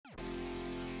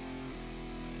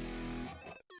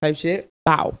type shit.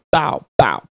 Bow, bow,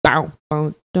 bow, bow,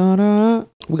 bow, da, da.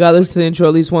 We gotta listen to the intro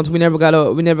at least once. We never got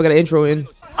an intro in.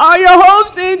 All your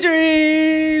hopes and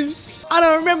dreams. I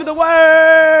don't remember the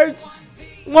words.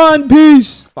 One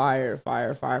Piece. Fire,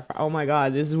 fire, fire, fire. Oh my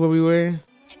god, this is where we were.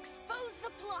 Expose the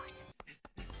plot.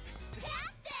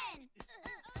 Captain!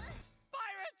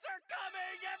 Pirates are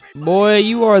coming, everybody! Boy,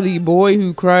 you are the boy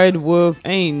who cried wolf.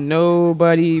 Ain't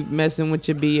nobody messing with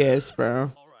your BS, bro.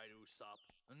 Alright, Usopp.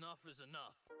 Enough is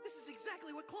enough. This is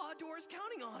exactly what Clawdor is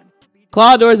counting on.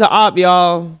 Clawdor's a op,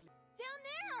 y'all. Down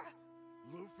there!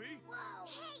 Luffy? Whoa!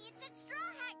 Hey, it's that Straw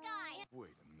Hat guy! Wait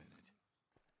a minute.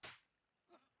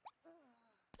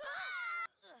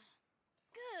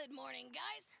 Good morning,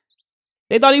 guys.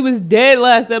 They thought he was dead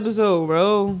last episode,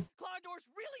 bro. Clawdor's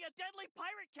really a deadly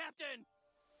pirate captain!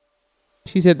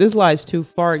 She said this lie's too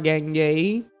far, gang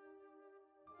gay. Well,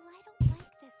 I don't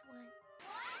like this one.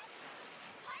 What?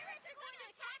 Pirates are going to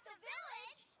attack the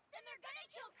village? Then they're gonna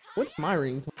kill Kaya? What's my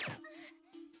ringtone?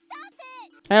 Stop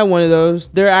it! I had one of those.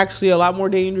 They're actually a lot more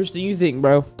dangerous than you think,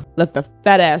 bro. Left a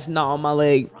fat ass knot on my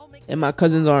leg and my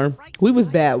cousin's arm. We was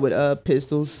bad with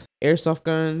pistols, airsoft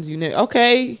guns, you know.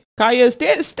 Okay, Kaya,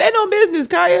 stand on business,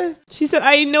 Kaya. She said,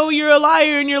 I know you're a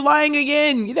liar and you're lying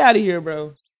again. Get out of here,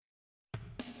 bro.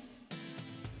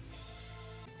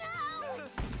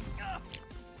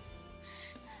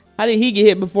 How did he get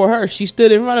hit before her? She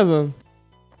stood in front of him.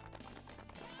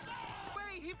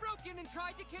 Wait, he broke in and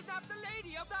tried to kidnap the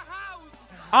lady of the house!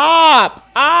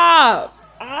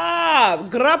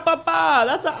 Grapapa,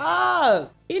 that's a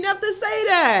op. He didn't have to say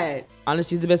that.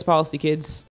 Honesty's the best policy,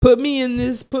 kids. Put me in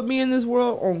this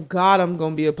world. Oh God, I'm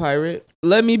gonna be a pirate.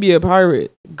 Let me be a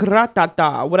pirate.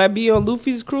 Gratata. Would I be on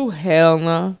Luffy's crew? Hell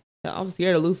no. I'm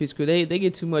scared of Luffy's crew. They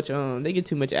get too much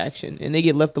action and they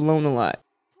get left alone a lot.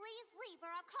 Please leave or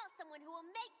I'll call someone who will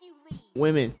make you leave.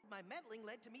 Women. My meddling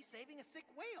led to me saving a sick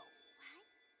whale.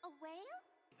 What? A whale?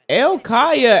 El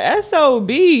Kaya, SOB,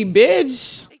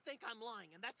 bitch. They think I'm lying,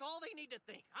 and that's all they need to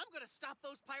think. I'm gonna stop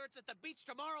those pirates at the beach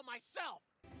tomorrow myself.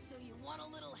 So you want a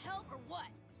little help or what?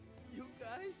 You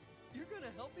guys? You're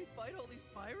gonna help me fight all these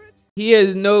pirates? He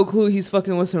has no clue he's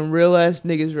fucking with some real ass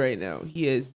niggas right now. He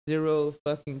has zero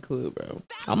fucking clue, bro.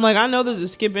 I'm like, I know there's a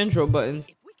skip intro button.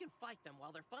 If we can fight them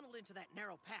while they're funneled into that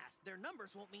narrow pass, their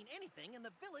numbers won't mean anything and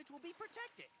the village will be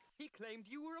protected. He claimed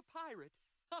you were a pirate.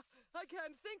 Ha, I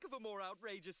can't think of a more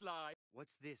outrageous lie.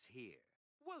 What's this here?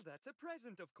 Well, that's a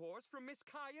present, of course, from Miss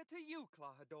Kaya to you,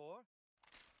 Clawdor.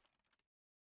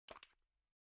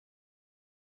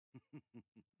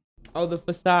 Oh, the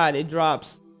facade, it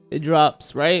drops. It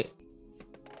drops, right?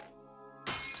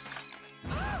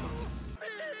 Miss,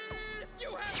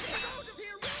 you have to get out of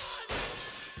here, run!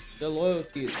 The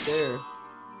loyalty is there.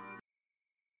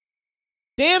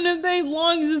 Damn, them things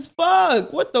long as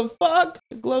fuck. What the fuck?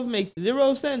 The glove makes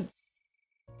 0 sense.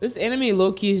 This enemy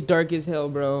low-key is dark as hell,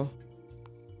 bro.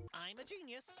 I'm a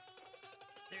genius.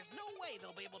 There's no way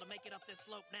they'll be able to make it up this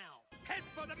slope now. Head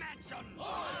for the mansion!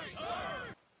 Aye,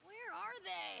 sir! Where are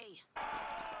they?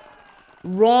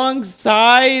 Wrong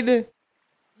side.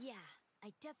 Yeah,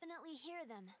 I definitely hear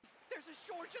them. There's a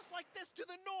shore just like this to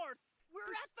the north!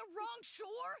 We're at the wrong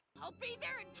shore? I'll be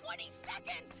there in 20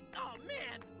 seconds! Oh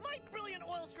man, my brilliant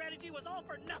oil strategy was all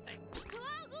for nothing.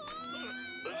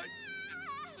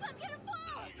 I'm gonna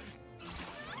fall!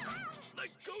 Let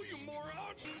go, you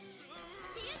moron!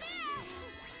 See you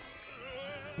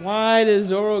there! Why does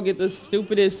Zoro get the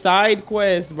stupidest side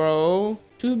quest, bro?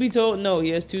 Truth be told, no, he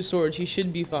has 2 swords. He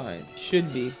should be fine.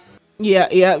 Should be. Yeah.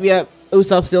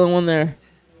 Usopp's still in one there.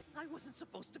 I wasn't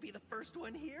supposed to be the first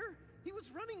one here. He was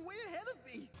running way ahead of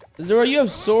me. Zoro, you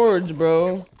have swords,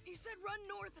 bro. He said run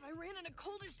north and I ran in a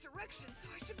coldish direction, so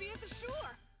I should be at the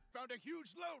shore. Found a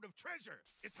huge load of treasure.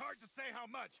 It's hard to say how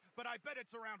much, but I bet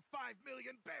it's around 5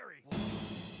 million berries.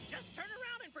 Just turn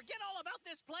around and forget all about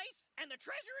this place, and the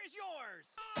treasure is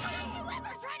yours. Don't you ever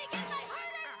try to get my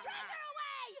hard-earned treasure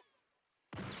away!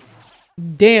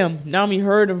 Damn, Nami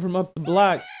heard him from up the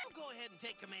block. You go ahead and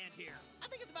take command here. I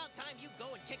think it's about time you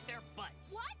go and kick their butts.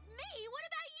 What? Me? What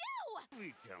about you?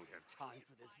 We don't have time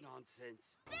for this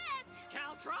nonsense. This!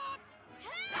 Caltrop!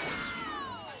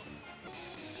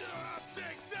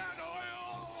 Take that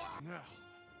oil! Now,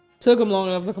 Took him long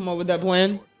enough to come up with that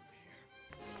plan.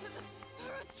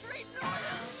 Straight north!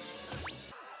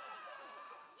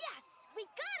 Yes! We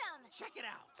got him! Check it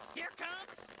out. Here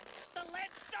comes the Lead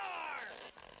Star!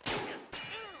 There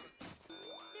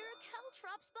are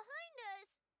caltrops behind us!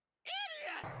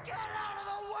 Idiot! Get out of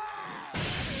the way!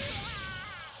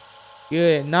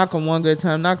 Good. Knock him one good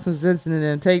time. Knock some sense into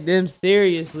them. Take them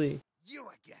seriously. You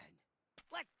again.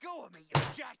 Let go of me, you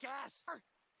jackass.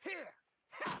 Here,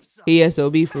 have some. He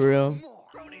SOB for real. More.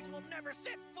 Brony ever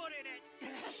set foot in it.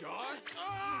 Shut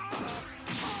up!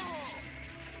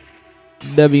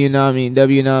 W Nami,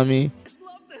 W Nami.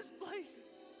 Love this place.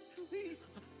 Please.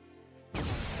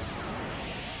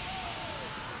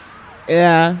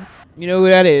 Yeah, you know who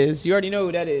that is. You already know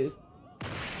who that is.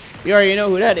 You already know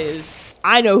who that is.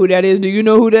 I know who that is. Do you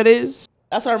know who that is?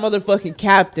 That's our motherfucking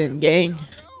captain, gang.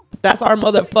 That's our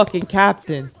motherfucking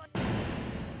captain.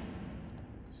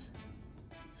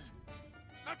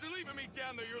 After leaving me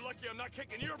down there, you're lucky I'm not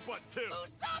kicking your butt too.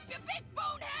 Usopp, you big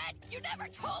bonehead! You never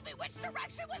told me which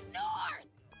direction was north!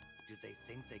 Do they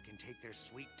think they can take their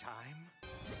sweet time?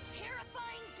 The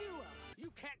terrifying duo!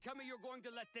 You can't tell me you're going to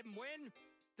let them win.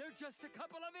 They're just a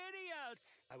couple of idiots.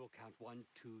 I will count 1,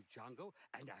 2, Django,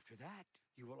 and after that,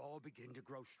 you will all begin to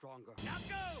grow stronger. Now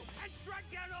go and strike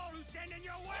down all who stand in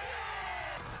your way.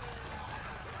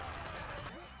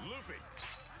 Luffy,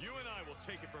 you and I will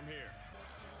take it from here.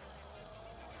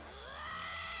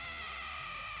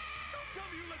 Don't tell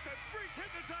me you let that freak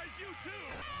hypnotize you too!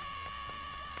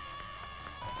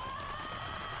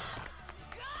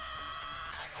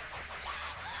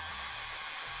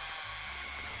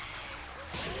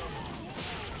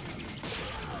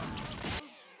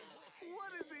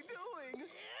 What is he doing?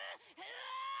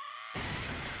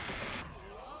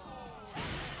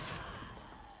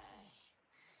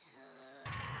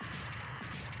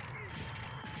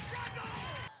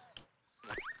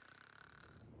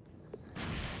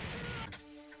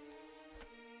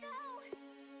 No!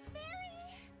 Mary!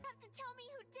 You have to tell me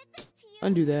who did this to you!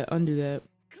 Undo that, undo that.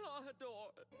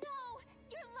 Clawdor. No!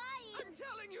 You're lying! I'm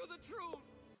telling you the truth.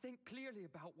 Think clearly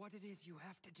about what it is you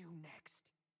have to do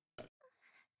next.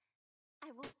 I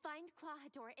will find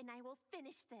Clawhador and I will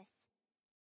finish this.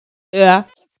 Yeah.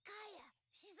 It's Kaya.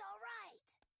 She's alright.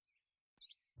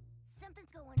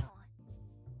 Something's going on.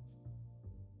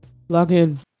 Lock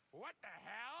in. What the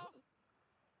hell?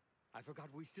 I forgot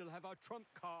we still have our trump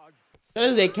card. That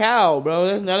is a cow, bro.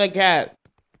 That's not a cat.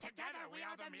 Together we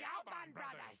are the Meowbon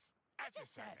brothers. At your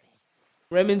service.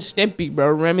 Rem and Stimpy,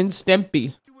 bro. Rem and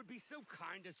Stimpy. You would be so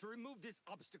kind as to remove this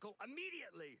obstacle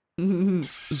immediately.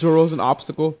 Zoro's an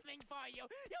obstacle. Coming for you,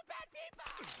 you bad people.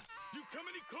 You come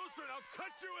any closer and I'll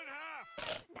cut you in half!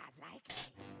 Not likely.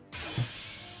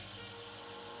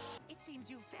 It seems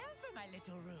you fell for my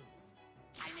little ruse.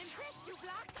 I'm impressed you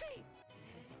blocked me.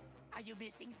 Are you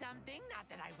missing something? Not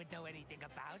that I would know anything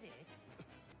about it.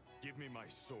 Give me my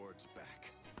swords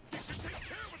back. You should take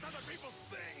care with other people's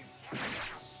things!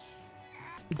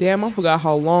 Damn, I forgot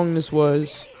how long this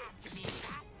was. You have to be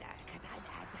faster, because I'm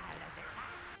agile as a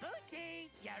cat. Boochie,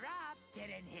 you're up. Get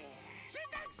in here. She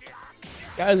thinks you're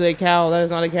That is a cow. That is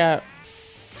not a cat.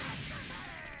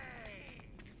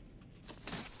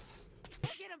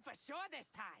 I'll get him for sure this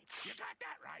time. You got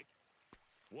that right!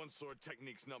 One sword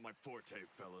technique's not my forte,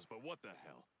 fellas, but what the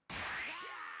hell?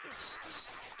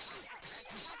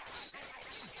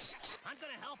 I'm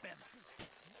gonna help him.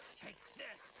 Take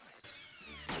this.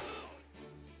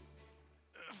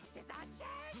 This is our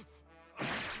chance.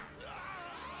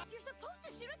 You're supposed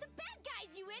to shoot at the bad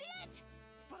guys, you idiot!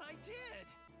 But I did.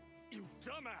 You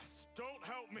dumbass! Don't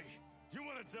help me! You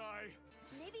wanna die?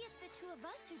 Maybe it's the two of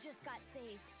us who just got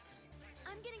saved.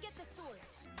 I'm gonna get the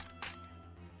swords.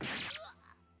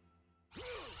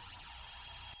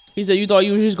 He said, you thought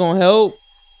you was just gonna help?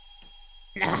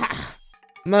 Nah.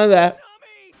 None of that.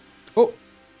 Tommy! Oh.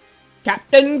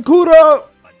 Captain Kuro!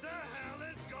 What the hell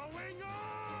is going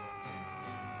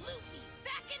on? Luffy,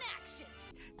 back in action!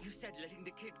 You said letting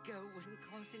the kid go wouldn't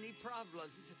cause any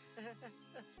problems.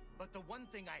 But the one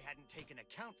thing I hadn't taken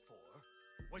account for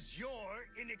was your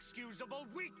inexcusable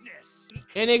weakness.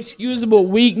 Inexcusable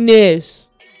weakness.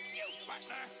 You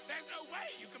butler! There's no way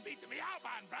you can beat the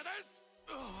Meowbon brothers!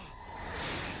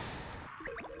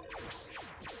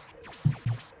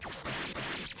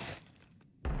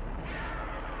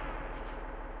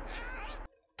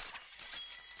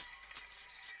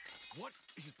 What?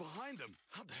 He's behind them.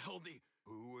 How the hell do you...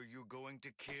 Who are you going to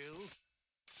kill?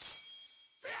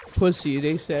 Pussy,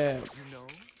 they said. You know,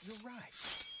 you're right.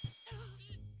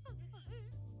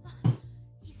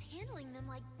 He's handling them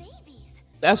like babies.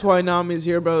 That's why Nami's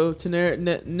here, bro, to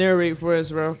narrate for us,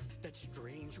 bro. That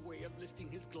strange way of lifting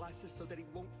his glasses so that he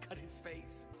won't cut his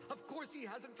face. Of course he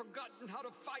hasn't forgotten how to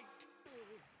fight.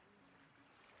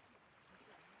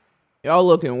 Y'all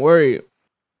looking worried.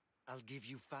 I'll give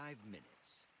you 5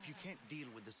 minutes. If you can't deal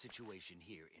with the situation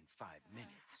here in 5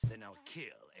 minutes, then I'll kill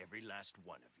every last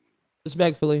one of you.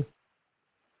 Respectfully.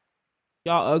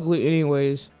 Y'all ugly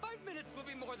anyways. 5 minutes will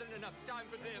be more than enough time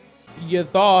for them. You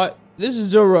thought. This is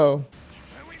Zoro.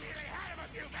 We nearly had him a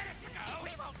few minutes ago. We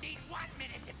won't need 1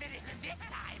 minute to finish him this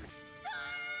time.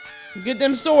 Get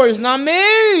them swords, not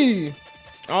me!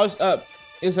 Oh, it's up.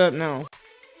 It's up now.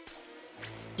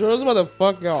 Joe's about to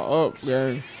fuck y'all up,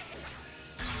 man.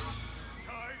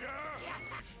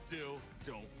 Still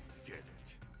don't get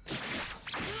it.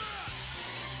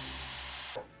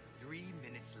 3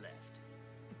 minutes left.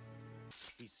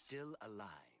 He's still alive.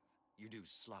 You do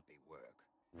sloppy work.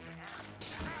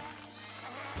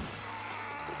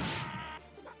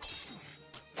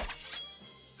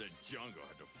 The Jungle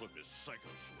had to flip his psycho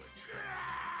switch.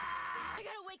 I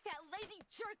gotta wake that lazy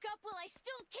jerk up while I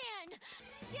still can!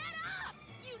 Get up,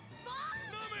 you bum!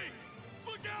 Nami!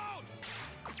 Look out!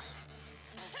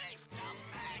 Hey,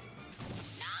 stupid!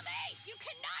 Nami! You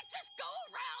cannot just go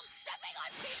around stepping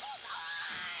on people's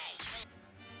eyes!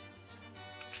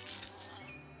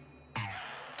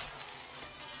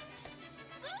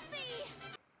 Luffy!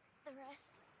 The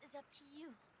rest is up to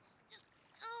you.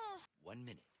 Oh. 1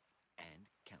 minute and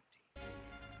counting.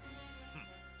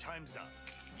 Time's up.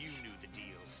 You knew the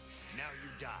deal. Now you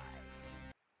die.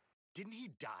 Didn't he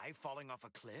die falling off a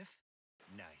cliff?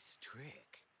 Nice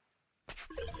trick.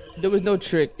 There was no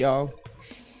trick, y'all.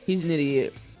 He's an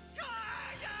idiot.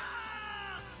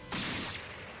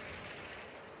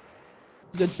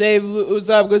 Good save, what's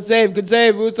up? Good save, good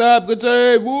save, what's up? Good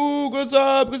save, woo, good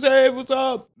up, good save, what's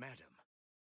up? Madam,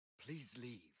 please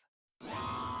leave.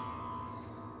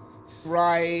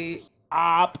 Right,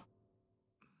 op.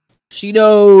 She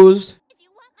knows. If you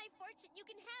want my fortune, you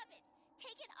can have it.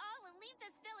 Take it all and leave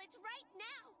this village right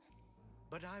now.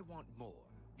 But I want more.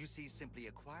 You see, simply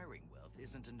acquiring wealth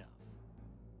isn't enough.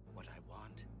 What I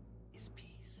want is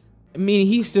peace. I mean,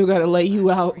 he still gotta let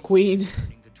you out, queen.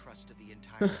 Earning the trust of the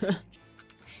entire village.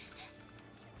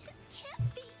 Just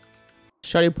can't be.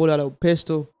 Shawty pulled out a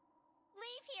pistol.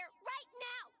 Leave here right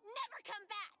now. Never come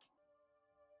back.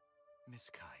 Miss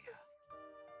Kaya,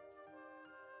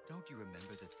 don't you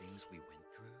remember the things we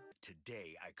went through?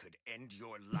 Today I could end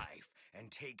your life and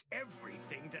take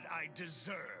everything that I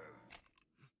deserve.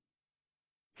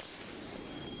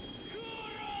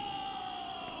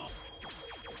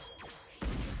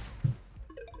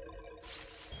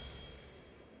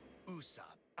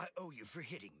 Usopp, I owe you for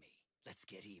hitting me. Let's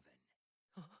get even.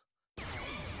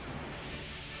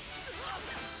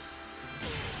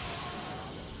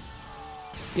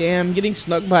 Damn, getting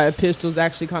snuck by a pistol is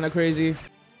actually kind of crazy.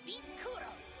 Beat Kuro.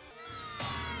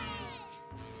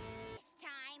 This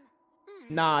time.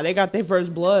 Nah, they got their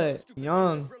first blood.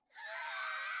 Young.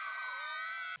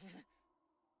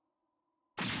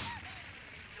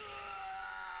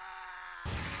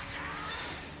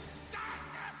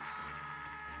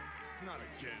 Not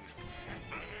again.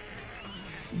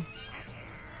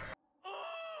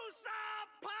 Usopp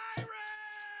Pirates!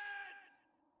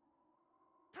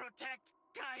 Protect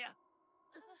Kaya.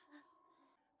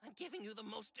 I'm giving you the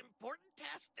most important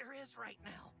task there is right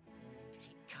now.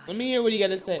 Take Kaya Let me hear what you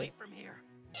gotta away say. from here.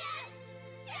 Yes,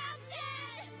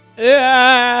 Captain.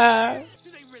 Yeah. Do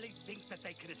they really think that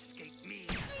they could escape me?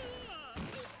 Gotcha.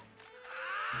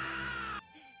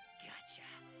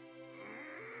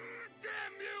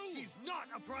 Damn you! He's not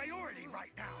a priority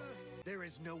right now. There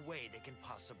is no way they can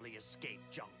possibly escape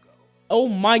Jungo. Oh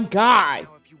my god.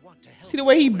 Now, if you want to help See the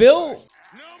way he built?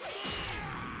 No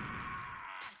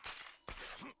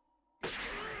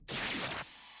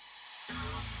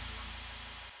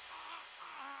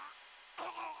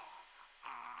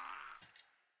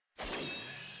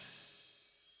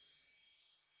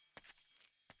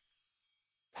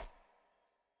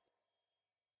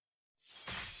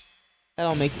That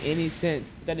don't make any sense.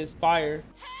 That is fire.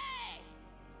 Hey!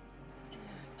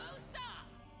 Usopp!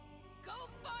 Go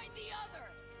find the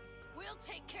others. We'll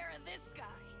take care of this guy.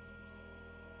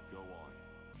 Go on.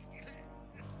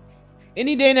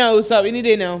 Any day now, Usopp. Any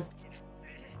day now.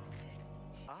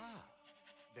 Ah,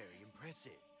 very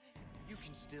impressive. You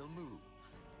can still move.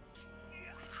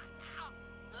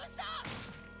 Usopp!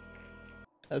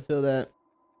 I feel that.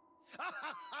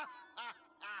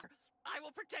 I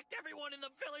will protect everyone in the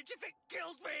village if it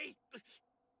kills me.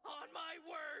 On my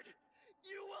word,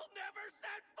 you will never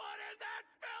set foot in that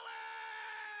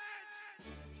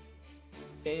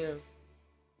village! Damn.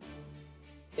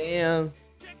 Damn.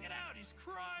 Check it out, he's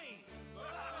crying.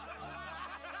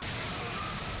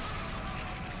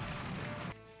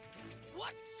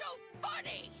 What's so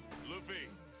funny? Luffy,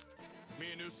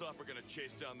 me and Usopp are gonna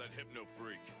chase down that hypno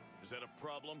freak. Is that a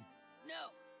problem?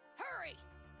 No. Hurry!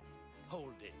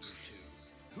 Hold it, you two.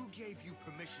 Who gave you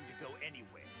permission to go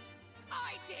anywhere?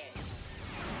 I did!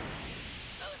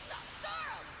 Usopp,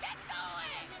 Zoro, get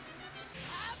going!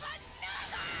 Have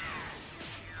another!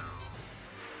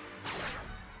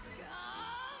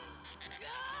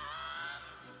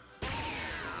 Gum!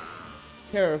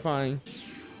 Terrifying.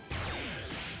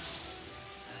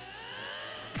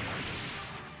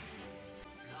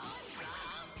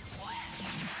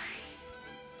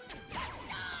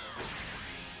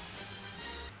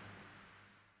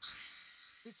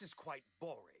 quite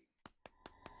boring.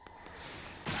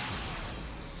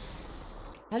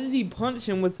 How did he punch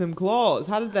him with them claws?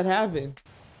 How did that happen?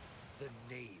 The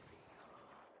Navy,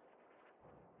 huh?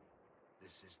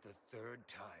 This is the third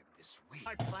time this week.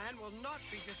 My plan will not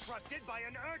be disrupted by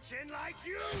an urchin like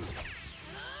you!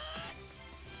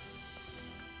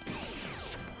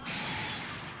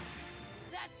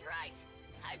 That's right!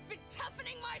 I've been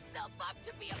toughening myself up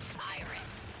to be a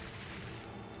pirate!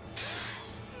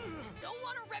 Don't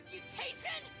want a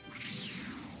reputation?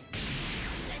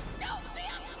 Then don't be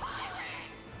a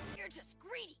pirate! You're just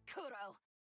greedy, Kuro.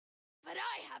 But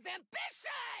I have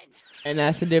ambition! And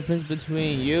that's the difference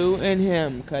between you and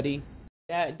him, Cuddy.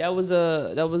 That was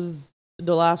the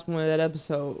last one of that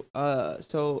episode.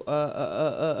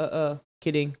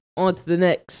 Kidding. On to the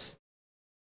next.